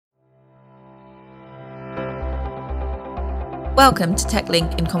Welcome to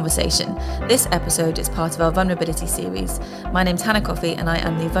TechLink in Conversation. This episode is part of our Vulnerability series. My name's Hannah Coffey and I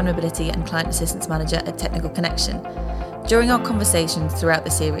am the Vulnerability and Client Assistance Manager at Technical Connection. During our conversations throughout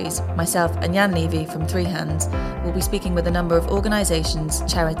the series, myself and Jan Levy from Three Hands will be speaking with a number of organisations,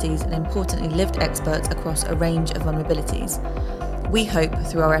 charities and importantly lived experts across a range of vulnerabilities. We hope,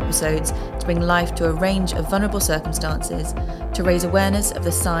 through our episodes, to bring life to a range of vulnerable circumstances, to raise awareness of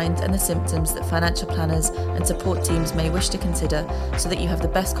the signs and the symptoms that financial planners and support teams may wish to consider so that you have the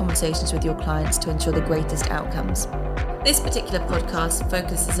best conversations with your clients to ensure the greatest outcomes. This particular podcast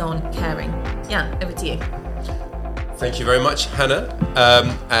focuses on caring. Jan, over to you. Thank you very much, Hannah.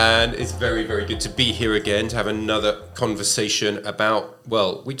 And it's very, very good to be here again to have another conversation about,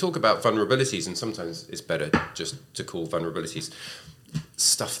 well, we talk about vulnerabilities and sometimes it's better just to call vulnerabilities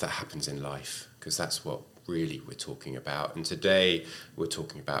stuff that happens in life, because that's what really we're talking about. And today we're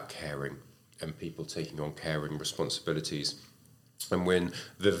talking about caring and people taking on caring responsibilities. And we're in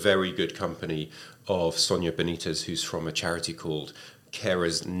the very good company of Sonia Benitez, who's from a charity called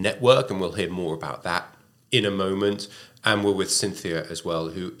Carers Network, and we'll hear more about that in a moment. And we're with Cynthia as well,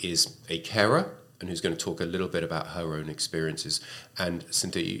 who is a carer and who's going to talk a little bit about her own experiences. And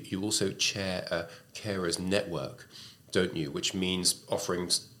Cynthia, you also chair a Carers Network, don't you? Which means offering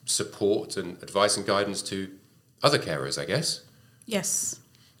support and advice and guidance to other carers, I guess. Yes.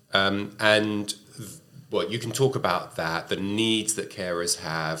 Well, you can talk about that, the needs that carers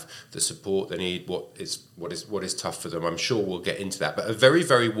have, the support they need, what is tough for them. I'm sure we'll get into that. But a very,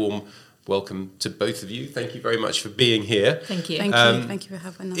 very warm welcome to both of you. Thank you very much for being here. Thank you. Thank you for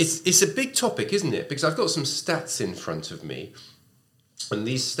having us. It's a big topic, isn't it? Because I've got some stats in front of me, and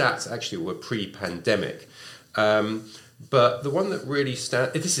these stats actually were pre-pandemic. But the one that really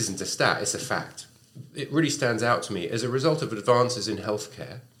this isn't a stat, it's a fact. It really stands out to me. As a result of advances in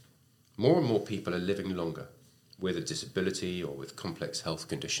healthcare, more and more people are living longer with a disability or with complex health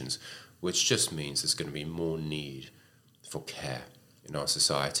conditions, which just means there's going to be more need for care in our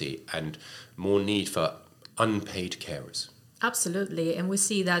society and more need for unpaid carers. Absolutely, and we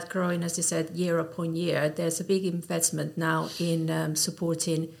see that growing, as you said, year upon year. There's a big investment now in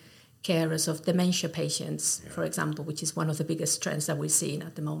supporting carers of dementia patients, for example, which is one of the biggest trends that we're seeing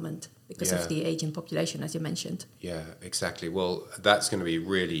at the moment because of the aging population, as you mentioned. Yeah, exactly. Well, that's going to be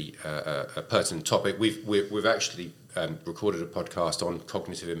really a pertinent topic. We've actually recorded a podcast on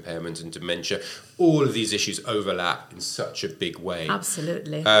cognitive impairment and dementia. All of these issues overlap in such a big way.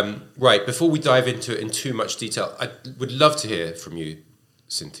 Absolutely. Right, before we dive into it in too much detail, I would love to hear from you,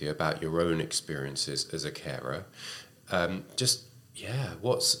 Cynthia, about your own experiences as a carer.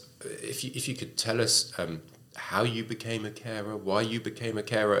 If you could tell us how you became a carer, why you became a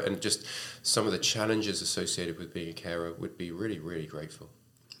carer, and just some of the challenges associated with being a carer, would be really, really grateful.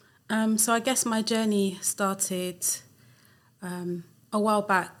 So I guess my journey started a while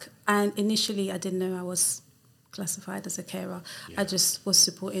back, and initially I didn't know I was classified as a carer. Yeah. I just was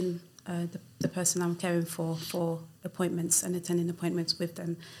supporting the person I'm caring for appointments and attending appointments with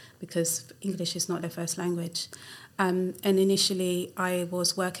them because English is not their first language. And initially I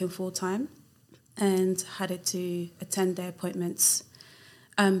was working full-time and had to attend their appointments.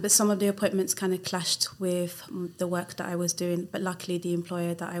 But some of the appointments kind of clashed with the work that I was doing. But luckily the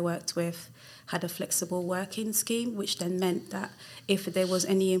employer that I worked with had a flexible working scheme, which then meant that if there was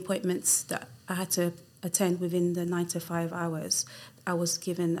any appointments that I had to attend within the 9 to 5 hours, I was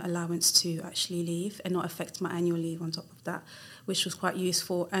given allowance to actually leave and not affect my annual leave on top of that, which was quite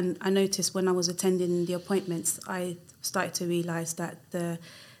useful. And I noticed when I was attending the appointments, I started to realise that the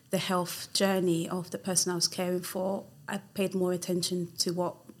health journey of the person I was caring for, I paid more attention to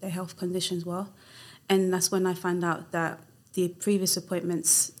what their health conditions were. And that's when I found out that the previous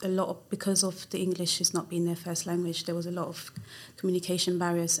appointments, because of the English is not being their first language, there was a lot of communication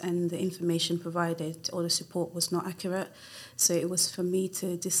barriers and the information provided or the support was not accurate. So it was for me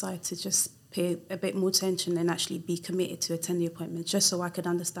to decide to just pay a bit more attention and actually be committed to attend the appointment just so I could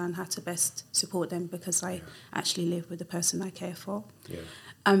understand how to best support them because I actually live with the person I care for. Yeah.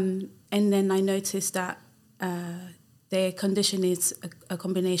 And then I noticed that their condition is a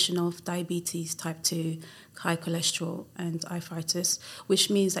combination of diabetes, type 2, high cholesterol and arthritis, which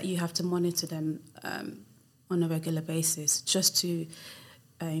means that you have to monitor them on a regular basis just to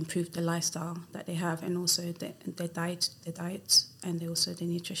improve the lifestyle that they have and also their diet and also the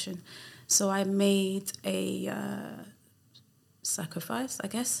nutrition. So I made a sacrifice, I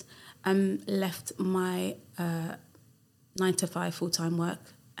guess, left my 9 to 5 full-time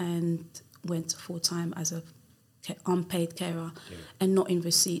work and went full-time as a unpaid carer and not in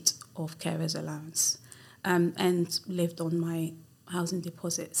receipt of carer's allowance, and lived on my housing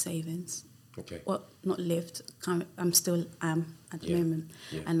deposit savings. Okay. Well, not lived. I'm still am at the moment,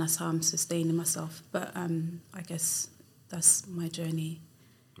 and that's how I'm sustaining myself. But I guess that's my journey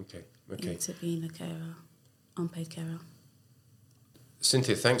into being a carer, unpaid carer.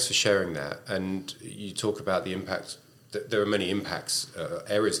 Cynthia, thanks for sharing that. And you talk about the impact. There are many impacts,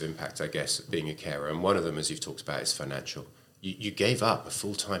 areas of impact, I guess, of being a carer. And one of them, as you've talked about, is financial. You gave up a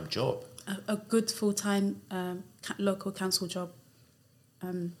full-time job. A good full-time local council job,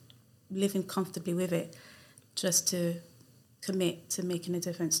 living comfortably with it, just to commit to making a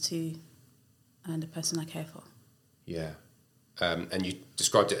difference to the person I care for. Yeah. And you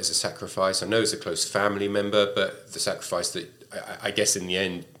described it as a sacrifice. I know it's a close family member, but the sacrifice that, I guess in the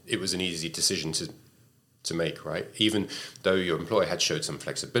end, it was an easy decision to make, right? Even though your employer had showed some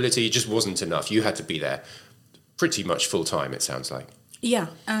flexibility, it just wasn't enough. You had to be there pretty much full-time, it sounds like. Yeah,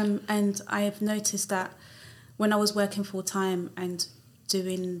 and I have noticed that when I was working full-time and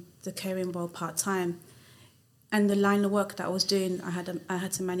doing the caring role part-time, and the line of work that I was doing, I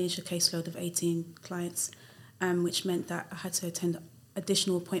had to manage a caseload of 18 clients, which meant that I had to attend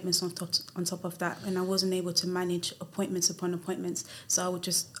additional appointments on top of that, and I wasn't able to manage appointments upon appointments. So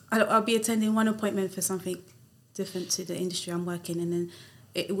I'll be attending one appointment for something different to the industry I'm working in, and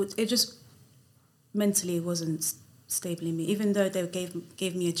it just mentally wasn't stable in me. Even though they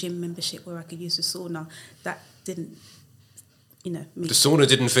gave me a gym membership where I could use the sauna, that didn't, the sauna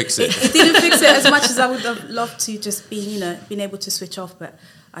didn't fix it. It didn't fix it as much as I would have loved to just being able to switch off. But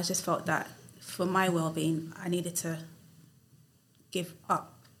I just felt that for my well-being, I needed to give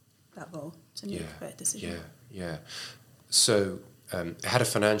up that role to make a better decision. Yeah. So it had a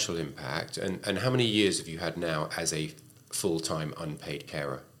financial impact. And how many years have you had now as a full-time unpaid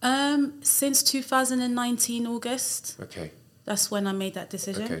carer? Since 2019 August. Okay. That's when I made that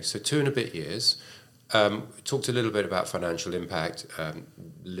decision. Okay, so 2 and a bit years. Talked a little bit about financial impact,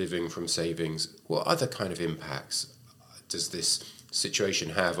 living from savings. What other kind of impacts does this situation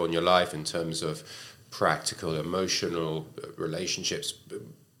have on your life in terms of practical, emotional, relationships,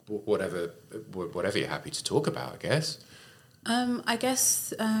 whatever you're happy to talk about, I guess? I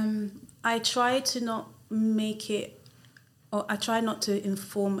guess I try to not make it, or I try not to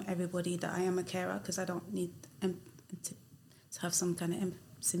inform everybody that I am a carer, because I don't need to have some kind of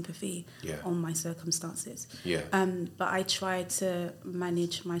sympathy on my circumstances. Yeah. But I try to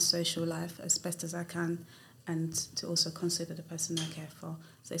manage my social life as best as I can, and to also consider the person I care for.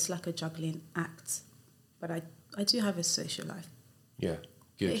 So it's like a juggling act. But I do have a social life. Yeah,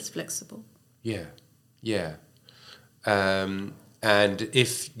 good. It's flexible. Yeah. And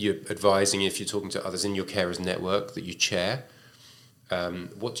if you're advising, if you're talking to others in your carers network that you chair,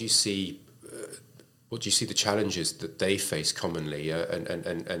 what do you see? What do you see the challenges that they face commonly?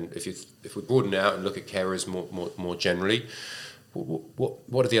 And if we broaden it out and look at carers more generally,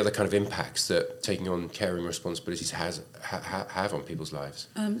 what are the other kind of impacts that taking on caring responsibilities have on people's lives?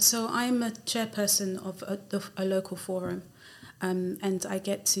 So I'm a chairperson of a local forum, and I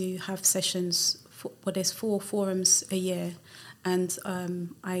get to have sessions. There's 4 forums a year, and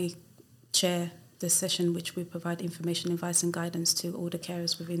I chair the session which we provide information, advice and guidance to all the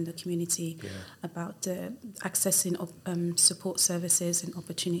carers within the community about accessing support services and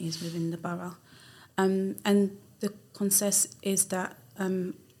opportunities within the borough. And the consensus is that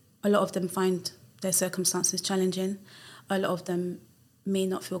a lot of them find their circumstances challenging. A lot of them may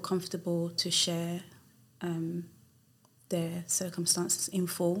not feel comfortable to share their circumstances in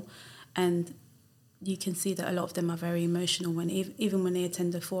full, and you can see that a lot of them are very emotional even when they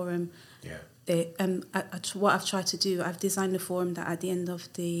attend the forum. Yeah. What I've tried to do, I've designed a forum that at the end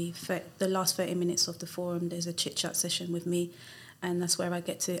of the last 30 minutes of the forum, there's a chit-chat session with me, and that's where I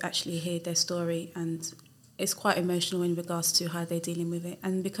get to actually hear their story, and it's quite emotional in regards to how they're dealing with it.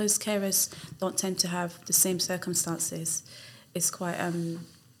 And because carers don't tend to have the same circumstances, it's quite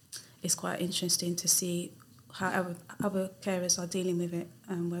interesting to see how other carers are dealing with it,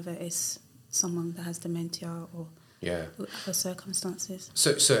 whether it's someone that has dementia or other circumstances.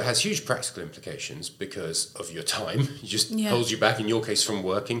 So it has huge practical implications because of your time. It just holds you back, in your case, from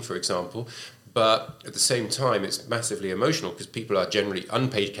working, for example. But at the same time, it's massively emotional because people are generally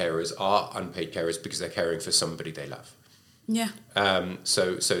unpaid carers because they're caring for somebody they love. Yeah.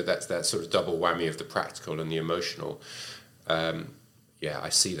 So that's that sort of double whammy of the practical and the emotional. I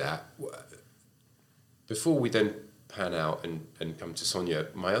see that. Before we then pan out and come to Sonia,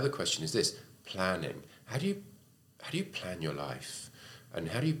 my other question is this: planning. How do you plan your life, and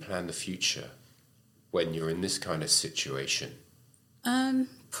how do you plan the future when you're in this kind of situation?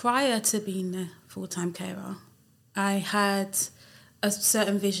 Prior to being a full-time carer, I had a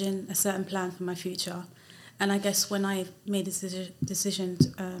certain vision, a certain plan for my future, And I guess when I made this decision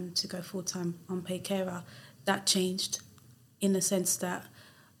to go full-time unpaid carer, that changed in the sense that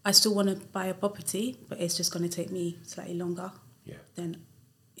I still want to buy a property, but it's just going to take me slightly longer than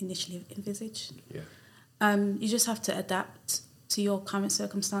initially envisaged. Yeah. You just have to adapt to your current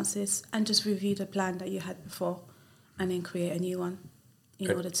circumstances and just review the plan that you had before and then create a new one in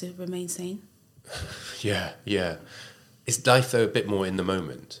order to remain sane. Yeah, yeah. Is life, though, a bit more in the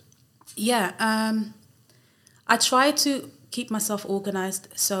moment? Yeah. I try to keep myself organised,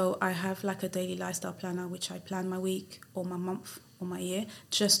 so I have like a daily lifestyle planner, which I plan my week or my month or my year,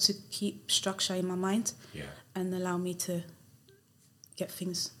 just to keep structure in my mind and allow me to get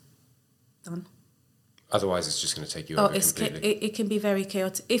things done. Otherwise, it's just going to take you over completely. It can be very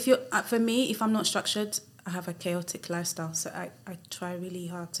chaotic. For me, if I'm not structured, I have a chaotic lifestyle. So I try really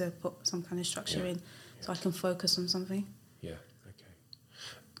hard to put some kind of structure in so I can focus on something. Yeah, okay.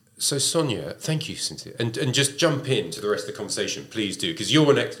 So Sonia, thank you, Cynthia. And just jump into the rest of the conversation, please do, because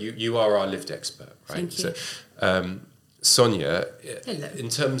you are our lived expert, right? Thank you. So, Sonia, Hello. in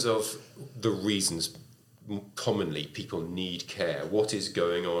terms of the reasons commonly people need care, what is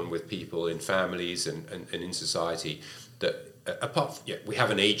going on with people in families and in society that we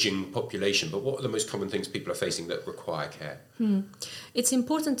have an aging population, but what are the most common things people are facing that require care? It's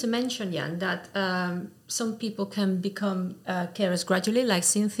important to mention, Jan, that some people can become carers gradually, like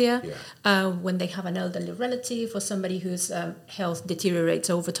Cynthia, when they have an elderly relative or somebody whose health deteriorates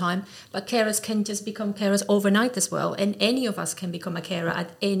over time. But carers can just become carers overnight as well, and any of us can become a carer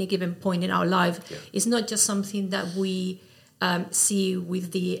at any given point in our life. Yeah. It's not just something that we see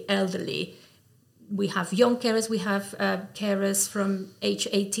with the elderly. We have young carers, we have carers from age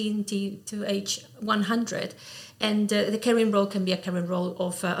 18 to age 100. And the caring role can be a caring role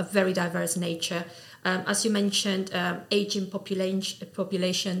of a very diverse nature. As you mentioned, aging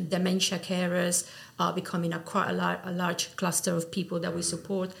population, dementia carers are becoming quite a large cluster of people that we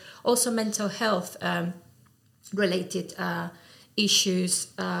support. Also mental health related issues.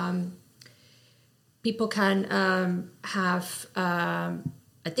 People can have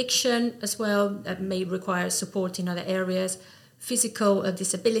addiction as well that may require support in other areas. Physical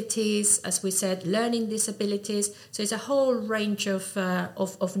disabilities, as we said, learning disabilities. So it's a whole range of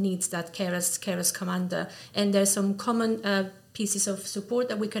needs that carers come under. And there's some common pieces of support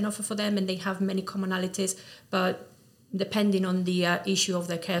that we can offer for them, and they have many commonalities. But depending on the issue of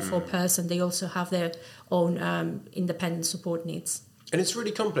the care for person, they also have their own independent support needs. And it's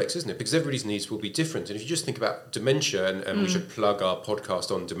really complex, isn't it? Because everybody's needs will be different. And if you just think about dementia, and we should plug our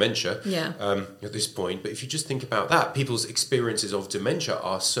podcast on dementia at this point, but if you just think about that, people's experiences of dementia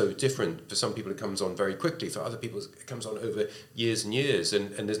are so different. For some people, it comes on very quickly. For other people, it comes on over years and years.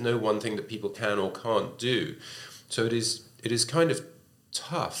 And there's no one thing that people can or can't do. So it is kind of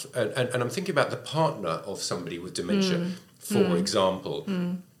tough. And I'm thinking about the partner of somebody with dementia, for example,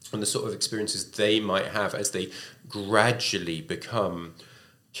 and the sort of experiences they might have as they gradually become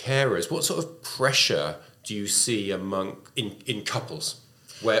carers. What sort of pressure do you see in couples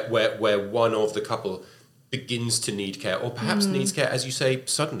where one of the couple begins to need care, or perhaps needs care, as you say,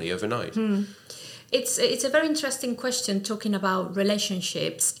 suddenly overnight? It's a very interesting question, talking about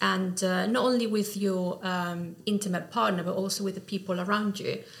relationships, and not only with your intimate partner, but also with the people around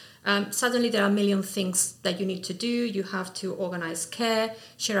you. Suddenly there are a million things that you need to do. You have to organize care,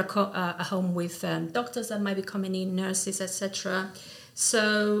 share a home with doctors that might be coming in, nurses, etc.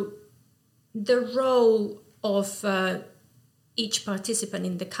 So the role of each participant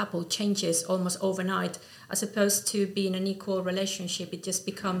in the couple changes almost overnight. As opposed to being an equal relationship, it just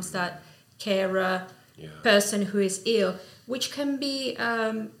becomes that carer person who is ill, which can be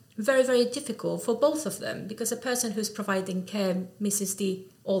very, very difficult for both of them, because a person who's providing care misses the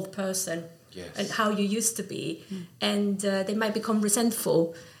old person and how you used to be, and they might become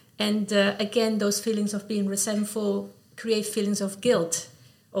resentful, and again those feelings of being resentful create feelings of guilt,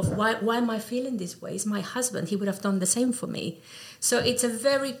 of why am I feeling this way? It's my husband, he would have done the same for me. So it's a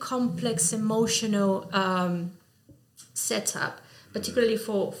very complex emotional setup, particularly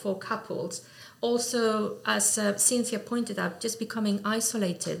for couples. Also, as Cynthia pointed out, just becoming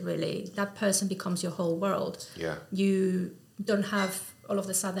isolated, really, that person becomes your whole world. You don't have all of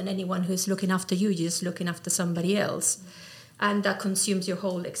a sudden anyone who's looking after you, you're just looking after somebody else, and that consumes your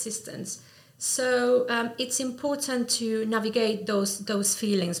whole existence. So it's important to navigate those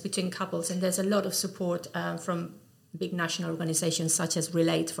feelings between couples, and there's a lot of support from big national organizations such as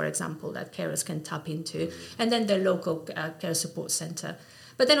Relate, for example, that carers can tap into, and then the local care support center.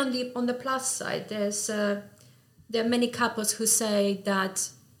 But then on the plus side, there are many couples who say that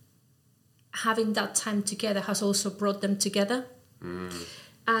having that time together has also brought them together.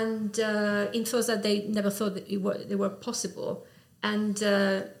 and in thoughts that they never thought that they were possible. And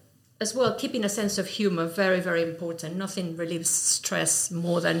as well, keeping a sense of humor, very, very important. Nothing relieves stress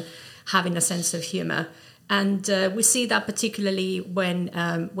more than having a sense of humor. And we see that particularly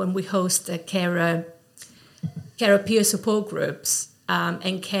when we host carer peer support groups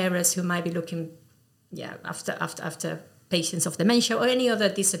and carers who might be looking after patients of dementia or any other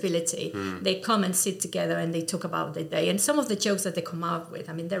disability. They come and sit together and they talk about their day. And some of the jokes that they come up with,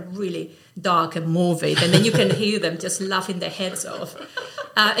 I mean, they're really dark and morbid. And then you can hear them just laughing their heads off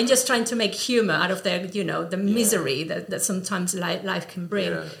and just trying to make humor out of their, the misery that sometimes life can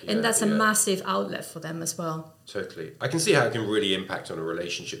bring. And that's a massive outlet for them as well. Totally. I can see how it can really impact on a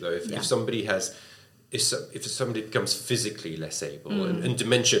relationship, though. If somebody has... If somebody becomes physically less able, and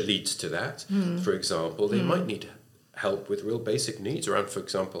dementia leads to that, for example, they might need help with real basic needs around, for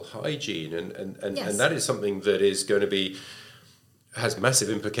example, hygiene, and that is something that is going to has massive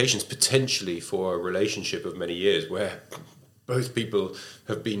implications potentially for a relationship of many years where both people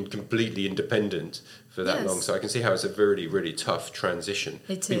have been completely independent for that long. So I can see how it's a really, really tough transition.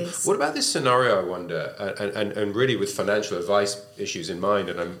 It is. What about this scenario, I wonder, and really with financial advice issues in mind,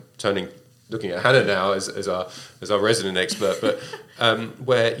 and I'm looking at Hannah now as our resident expert, but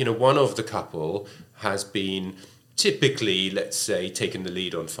where one of the couple has been typically, let's say, taken the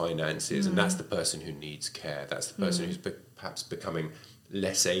lead on finances, and that's the person who needs care. That's the person who's perhaps becoming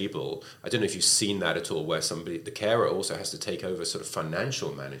less able. I don't know if you've seen that at all, where the carer also has to take over sort of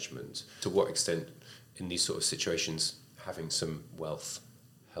financial management. To what extent, in these sort of situations, having some wealth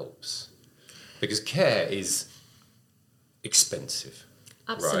helps? Because care is expensive.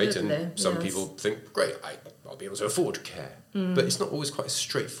 Absolutely, right? And some people think, great, I'll be able to afford care. But it's not always quite as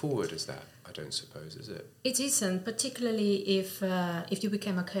straightforward as that, I don't suppose, is it? It isn't, particularly if you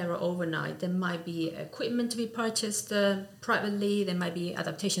became a carer overnight. There might be equipment to be purchased privately. There might be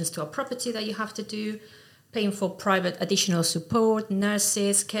adaptations to a property that you have to do, paying for private additional support,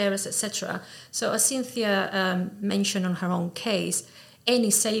 nurses, carers, etc. So as Cynthia mentioned on her own case,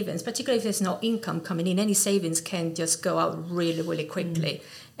 any savings, particularly if there's no income coming in, any savings can just go out really, really quickly.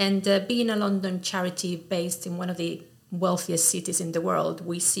 And being a London charity based in one of the wealthiest cities in the world,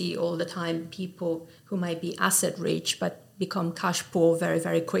 we see all the time people who might be asset rich but become cash poor very,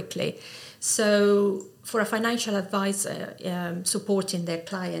 very quickly. So for a financial advisor supporting their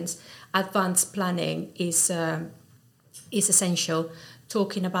clients, advanced planning is essential.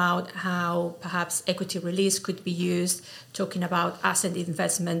 Talking about how perhaps equity release could be used, talking about asset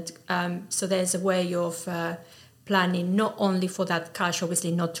investment. So there's a way of planning not only for that cash,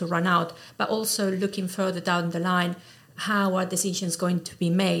 obviously not to run out, but also looking further down the line, how are decisions going to be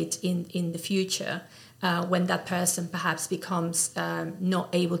made in the future when that person perhaps becomes not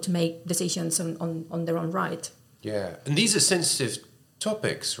able to make decisions on their own right. Yeah, and these are sensitive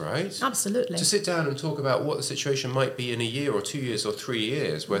topics, right? Absolutely. To sit down and talk about what the situation might be in a year or 2 years or 3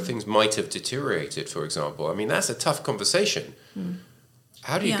 years where things might have deteriorated, for example. I mean, that's a tough conversation.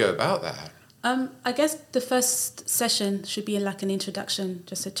 How do you go about that? I guess the first session should be like an introduction,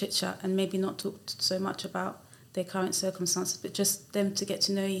 just a chit-chat, and maybe not talk so much about their current circumstances, but just them to get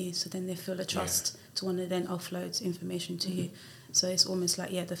to know you, so then they feel a trust to want to then offload information to you. So it's almost like,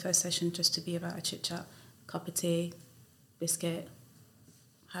 the first session just to be about a chit-chat, cup of tea, biscuit.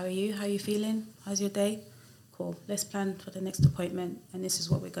 How are you? How are you feeling? How's your day? Cool. Let's plan for the next appointment, and this is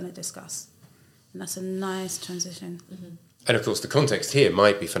what we're going to discuss. And that's a nice transition. And of course, the context here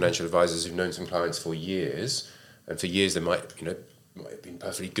might be financial advisors who've known some clients for years, and for years they might have been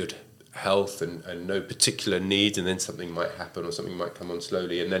perfectly good health and no particular needs, and then something might happen or something might come on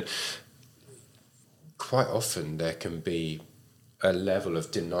slowly, and then quite often there can be a level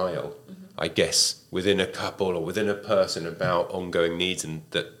of denial, I guess, within a couple or within a person about ongoing needs, and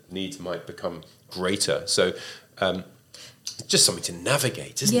that needs might become greater. So it's just something to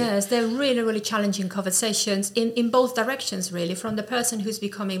navigate, isn't it? Yes, they're really, really challenging conversations in both directions, really, from the person who's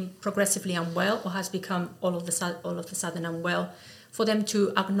becoming progressively unwell or has become all of a sudden unwell, for them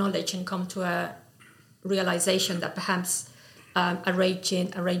to acknowledge and come to a realization that perhaps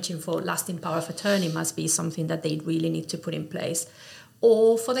arranging for lasting power of attorney must be something that they really need to put in place.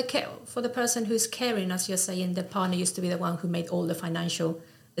 Or for the person who's caring, as you're saying, the partner used to be the one who made all the financial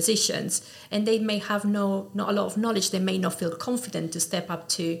decisions, and they may have not a lot of knowledge. They may not feel confident to step up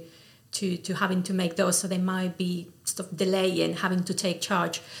to having to make those, so they might be sort of delaying having to take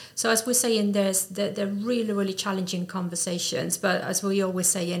charge. So as we're saying, they're really, really challenging conversations, but as we're always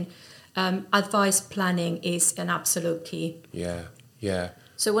saying, advice planning is an absolute key. Yeah.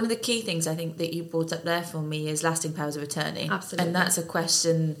 So one of the key things I think that you brought up there for me is lasting powers of attorney. Absolutely. And that's a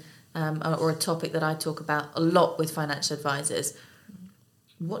question or a topic that I talk about a lot with financial advisors.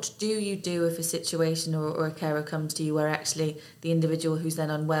 What do you do if a situation or a carer comes to you where actually the individual who's then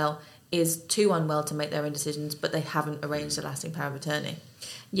unwell is too unwell to make their own decisions, but they haven't arranged a lasting power of attorney?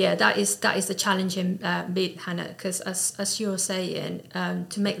 Yeah, that is the challenging bit, Hannah, because as you're saying,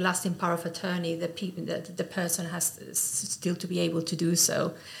 to make lasting power of attorney, the person has still to be able to do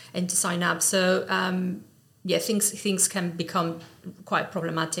so and to sign up. So things can become quite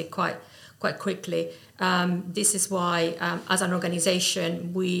problematic quite quickly. This is why, as an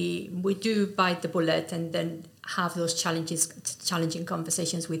organisation, we do bite the bullet and then have those challenging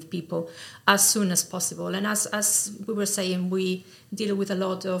conversations with people as soon as possible. And as we were saying, we deal with a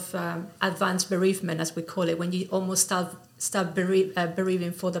lot of advanced bereavement, as we call it, when you almost start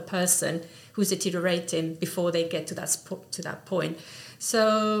bereaving for the person who's deteriorating before they get to that point.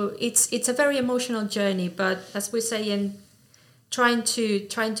 So it's a very emotional journey, but as we're saying, trying to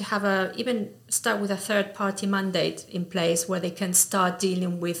have even start with a third party mandate in place where they can start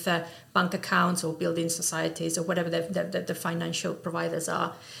dealing with bank accounts or building societies or whatever the financial providers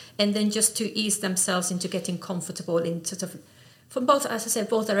are, and then just to ease themselves into getting comfortable in sort of, from both, as I said,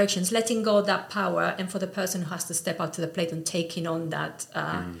 both directions, letting go of that power, and for the person who has to step up to the plate and taking on that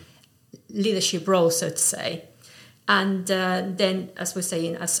leadership role, so to say. And then, as we're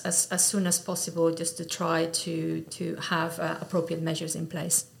saying, as soon as possible, just to try to have appropriate measures in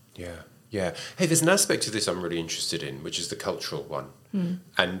place. Yeah. Hey, there's an aspect of this I'm really interested in, which is the cultural one,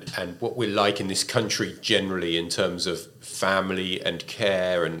 and what we're like in this country generally in terms of family and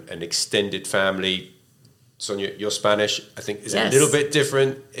care and extended family. Sonia, you're Spanish. I think is Yes. a little bit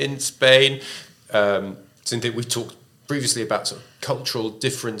different in Spain. Cynthia, we talked previously about sort of cultural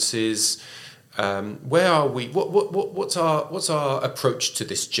differences. Where are we? What's our approach to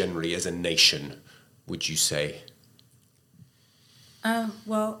this generally as a nation, would you say?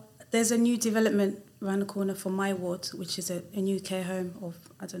 Well, there's a new development around the corner from my ward, which is a new care home of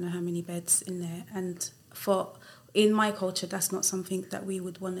I don't know how many beds in there. And in my culture, that's not something that we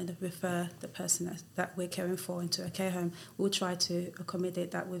would want to refer the person that we're caring for into a care home. We'll try to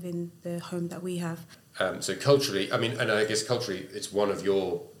accommodate that within the home that we have. So culturally, I mean, and I guess culturally, it's one of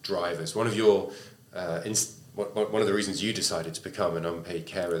your drivers, one of your one of the reasons you decided to become an unpaid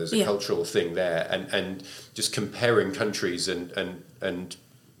carer. There's a cultural thing there, and just comparing countries and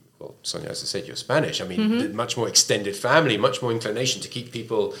well, Sonia, as I said, you're Spanish. I mean, much more extended family, much more inclination to keep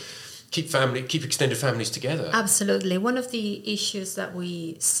extended families together. Absolutely. One of the issues that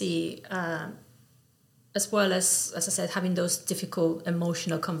we see, as well as I said, having those difficult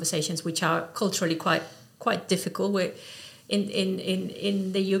emotional conversations, which are culturally quite difficult.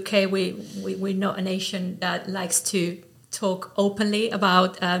 In the UK, we're not a nation that likes to talk openly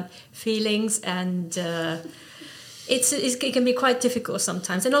about feelings, and it can be quite difficult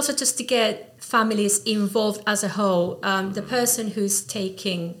sometimes. And also just to get families involved as a whole. The person who's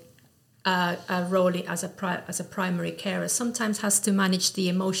taking a role as a primary carer sometimes has to manage the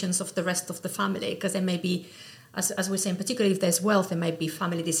emotions of the rest of the family, because there may be, as we're saying, particularly if there's wealth, there might be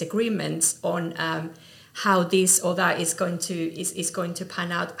family disagreements on how this or that is going to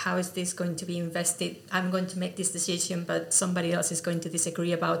pan out. How is this going to be invested? I'm going to make this decision, but somebody else is going to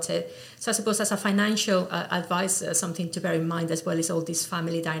disagree about it. So I suppose as a financial advisor, something to bear in mind as well is all these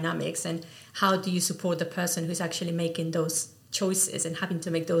family dynamics, and how do you support the person who's actually making those choices and having to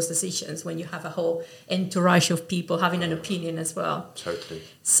make those decisions when you have a whole entourage of people having an opinion as well. Totally.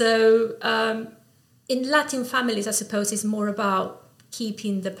 So in Latin families, I suppose it's more about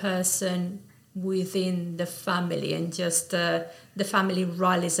keeping the person within the family, and just the family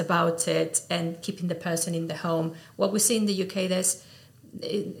rallies about it and keeping the person in the home. What we see in the UK, there's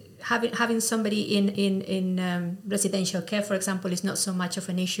having somebody in residential care, for example, is not so much of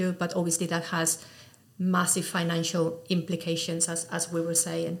an issue, but obviously that has massive financial implications, as we were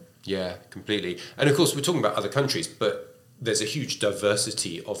saying. Yeah, completely. And of course, we're talking about other countries, but there's a huge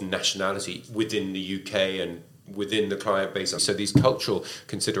diversity of nationality within the UK and within the client base. So these cultural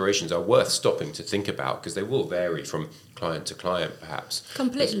considerations are worth stopping to think about, because they will vary from client to client, perhaps.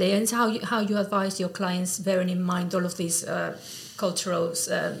 Completely. And it's how you advise your clients, bearing in mind all of these cultural,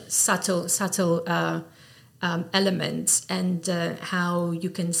 subtle elements, and how you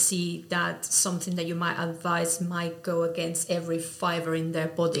can see that something that you might advise might go against every fibre in their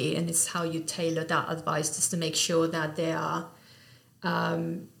body, and it's how you tailor that advice just to make sure that they are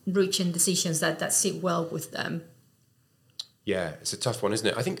reaching decisions that sit well with them. Yeah, it's a tough one, isn't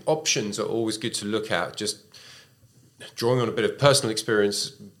it? I think options are always good to look at, just drawing on a bit of personal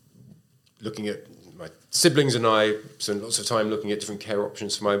experience, looking at my siblings and I spent lots of time looking at different care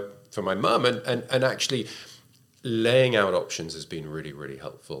options for my mum, and actually laying out options has been really, really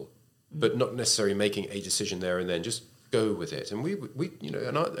helpful, but not necessarily making a decision there and then, just go with it. And we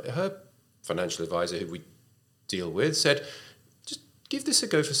her financial advisor, who we deal with, said, just give this a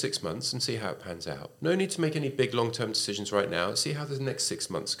go for 6 months and see how it pans out. No need to make any big long-term decisions right now. See how the next 6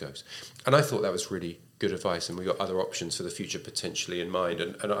 months goes. And I thought that was really good advice, and we got other options for the future potentially in mind.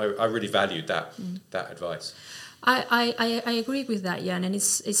 And I really valued that advice. I agree with that, Jan, and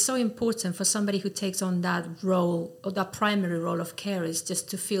it's so important for somebody who takes on that role, or that primary role of carers, just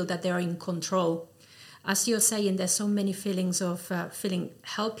to feel that they're in control. As you're saying, there's so many feelings of feeling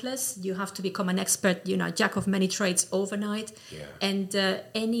helpless. You have to become an expert, a jack of many trades overnight. Yeah. And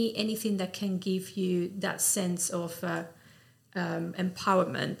anything that can give you that sense of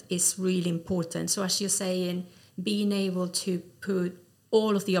empowerment is really important. So as you're saying, being able to put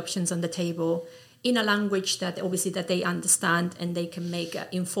all of the options on the table in a language that obviously that they understand and they can make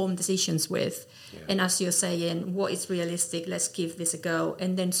informed decisions with. Yeah. And as you're saying, what is realistic, let's give this a go,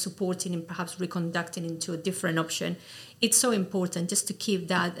 and then supporting and perhaps reconducting into a different option. It's so important just to keep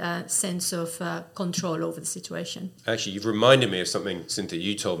that sense of control over the situation. Actually, you've reminded me of something, Cynthia,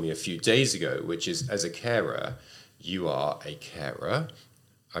 you told me a few days ago, which is, as a carer, you are a carer.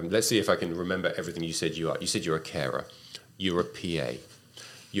 Let's see if I can remember everything you said you are. You said you're a carer. You're a PA.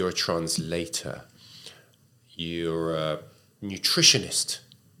 You're a translator. You're a nutritionist.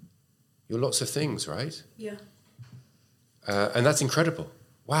 You're lots of things, right? Yeah. And that's incredible.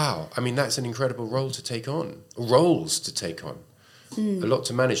 Wow. I mean, that's an incredible roles to take on. A lot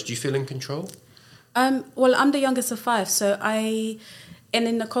to manage. Do you feel in control? Well, I'm the youngest of 5, so and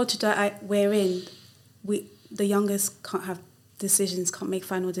in the culture that we're in, the youngest can't have decisions, can't make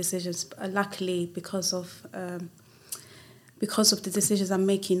final decisions. But luckily, because of the decisions I'm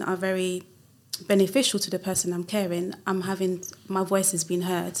making are very beneficial to the person I'm caring, my voice has been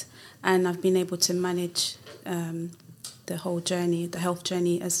heard, and I've been able to manage the whole journey, the health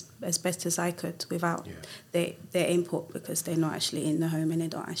journey, as best as I could without their input, because they're not actually in the home and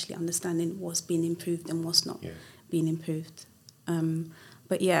they're not actually understanding what's being improved and what's not being improved.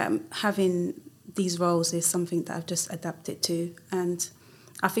 But having these roles is something that I've just adapted to. And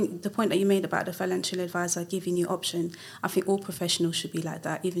I think the point that you made about the financial advisor giving you option, I think all professionals should be like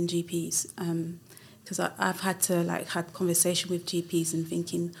that, even GPs. Because I've had to had conversation with GPs and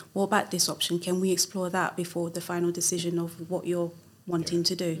thinking, what about this option? Can we explore that before the final decision of what you're wanting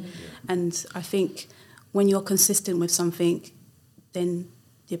to do? And I think when you're consistent with something, then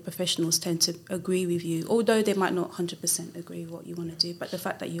the professionals tend to agree with you, although they might not 100% agree with what you want to do. But the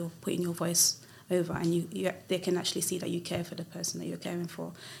fact that you're putting your voice over and they can actually see that you care for the person that you're caring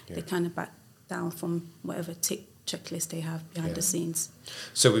for, they kind of back down from whatever checklist they have behind the scenes.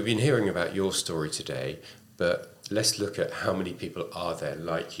 So we've been hearing about your story today, but let's look at how many people are there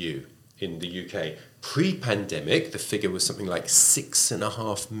like you in the UK. Pre-pandemic, the figure was something like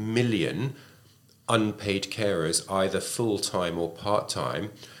 6.5 million unpaid carers, either full-time or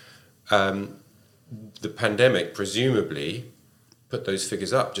part-time. The pandemic presumably put those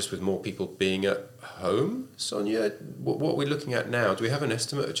figures up, just with more people being at home. Sonia, what are we looking at now? Do we have an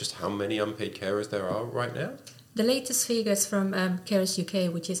estimate of just how many unpaid carers there are right now? The latest figures from Carers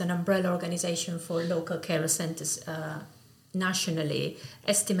UK, which is an umbrella organisation for local carer centres nationally,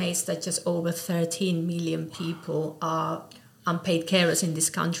 estimates that just over 13 million people are unpaid carers in this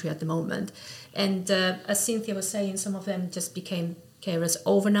country at the moment. And as Cynthia was saying, some of them just became carers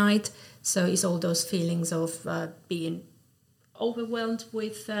overnight. So it's all those feelings of being overwhelmed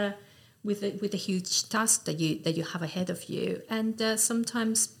with the huge task that you have ahead of you, and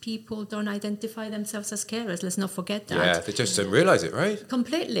sometimes people don't identify themselves as carers. Let's not forget that. Yeah, they just don't realise it, right?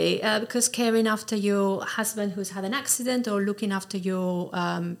 Completely, because caring after your husband who's had an accident, or looking after your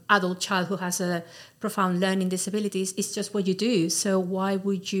adult child who has a profound learning disabilities, is just what you do. So why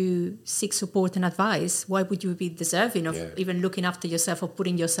would you seek support and advice? Why would you be deserving of even looking after yourself or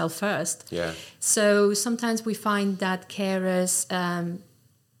putting yourself first? Yeah. So sometimes we find that carers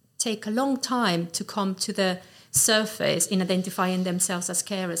take a long time to come to the surface in identifying themselves as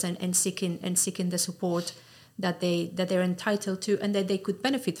carers and seeking the support that they're entitled to and that they could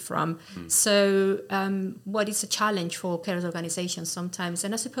benefit from. So what is a challenge for carers organizations sometimes,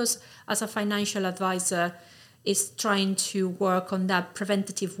 and I suppose as a financial advisor, is trying to work on that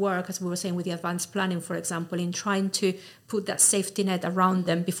preventative work, as we were saying with the advanced planning, for example, in trying to put that safety net around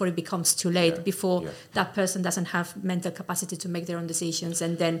them before it becomes too late, before that person doesn't have mental capacity to make their own decisions,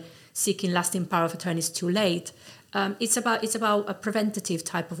 and then seeking lasting power of attorney is too late. It's about a preventative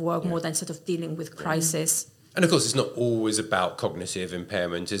type of work more than sort of dealing with crisis. And of course, it's not always about cognitive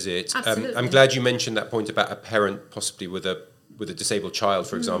impairment, is it? Absolutely. I'm glad you mentioned that point about a parent possibly with a with a disabled child,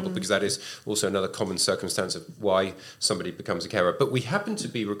 for example, because that is also another common circumstance of why somebody becomes a carer. But we happen to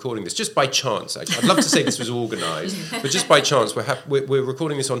be recording this just by chance. I'd love to say this was organised, but just by chance, we're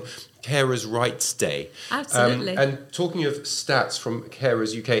recording this on Carers' Rights Day. Absolutely. And talking of stats from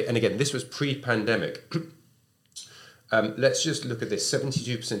Carers UK, and again, this was pre-pandemic. Let's just look at this.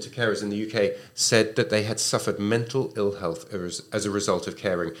 72% of carers in the UK said that they had suffered mental ill health as a result of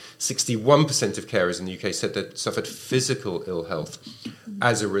caring. 61% of carers in the UK said that suffered physical ill health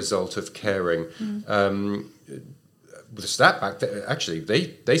as a result of caring. With a stat back, actually,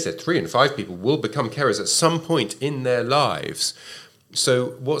 they said 3 in 5 people will become carers at some point in their lives.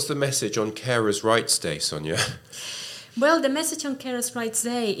 So what's the message on Carers' Rights Day, Sonia? Well, the message on Carers' Rights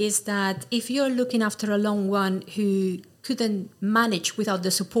Day is that if you're looking after a loved one who couldn't manage without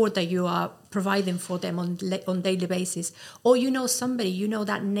the support that you are providing for them on daily basis, or you know somebody, you know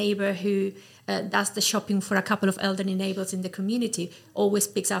that neighbor who does the shopping for a couple of elderly neighbors in the community, always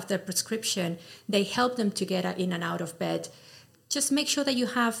picks up their prescription, they help them to get in and out of bed. Just make sure that you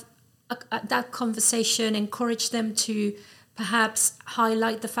have that conversation, encourage them to perhaps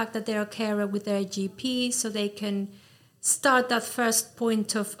highlight the fact that they're a carer with their GP so they can start that first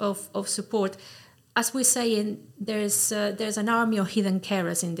point of support. As we're saying, there's an army of hidden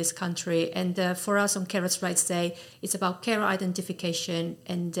carers in this country, and for us on Carers' Rights Day, it's about carer identification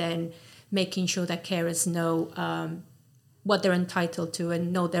and then making sure that carers know what they're entitled to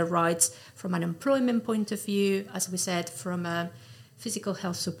and know their rights from an employment point of view, as we said, from a physical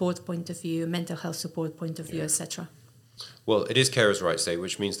health support point of view, mental health support point of view, etc. Well, it is Carers' Rights Day,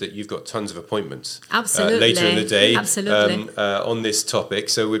 which means that you've got tons of appointments later in the day Absolutely. On this topic.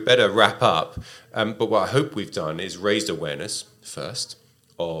 So we'd better wrap up. But what I hope we've done is raised awareness first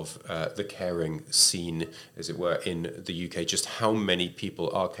of the caring scene, as it were, in the UK, just how many people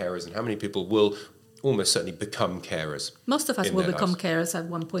are carers and how many people will almost certainly become carers. Most of us will become carers at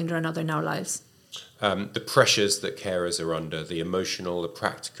one point or another in our lives. The pressures that carers are under, the emotional, the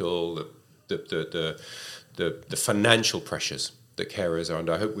practical, the financial pressures that carers are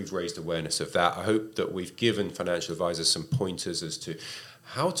under. I hope we've raised awareness of that. I hope that we've given financial advisors some pointers as to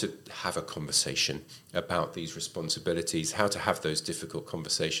how to have a conversation about these responsibilities, how to have those difficult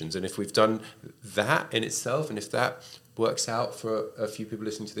conversations. And if we've done that in itself, and if that works out for a few people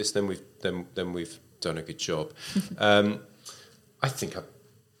listening to this, then we've done a good job. I think I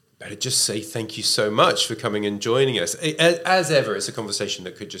better just say thank you so much for coming and joining us. As ever, it's a conversation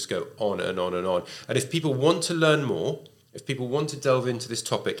that could just go on and on and on. And if people want to learn more, if people want to delve into this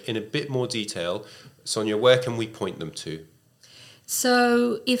topic in a bit more detail, Sonia, where can we point them to?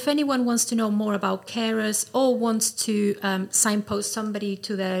 So if anyone wants to know more about carers or wants to signpost somebody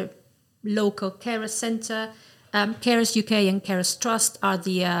to their local carer centre, Carers UK and Carers Trust are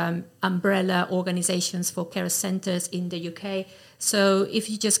the umbrella organisations for carer centres in the UK. So if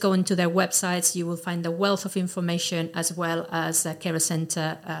you just go into their websites, you will find a wealth of information as well as carer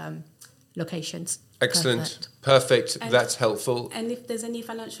centre locations. Excellent. Perfect. That's helpful. And if there's any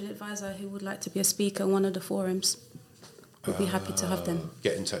financial advisor who would like to be a speaker on one of the forums, we'd be happy to have them.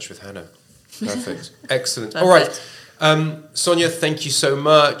 Get in touch with Hannah. Perfect. Excellent. All right. Sonia, thank you so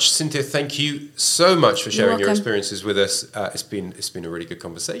much. Cynthia, thank you so much for sharing your experiences with us. It's been a really good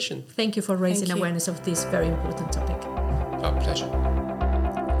conversation. Thank you for raising awareness of this very important topic. Our pleasure.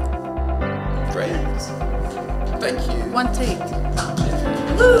 Great. Thank you. One take.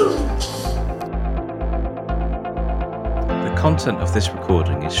 Woo! The content of this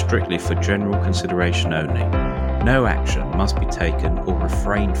recording is strictly for general consideration only. No action must be taken or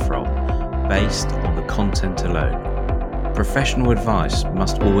refrained from based on the content alone. Professional advice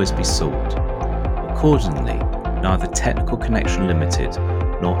must always be sought. Accordingly, neither Technical Connection Limited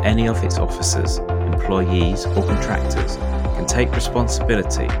nor any of its officers, employees or contractors can take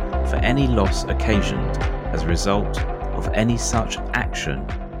responsibility for any loss occasioned as a result of any such action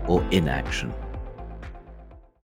or inaction.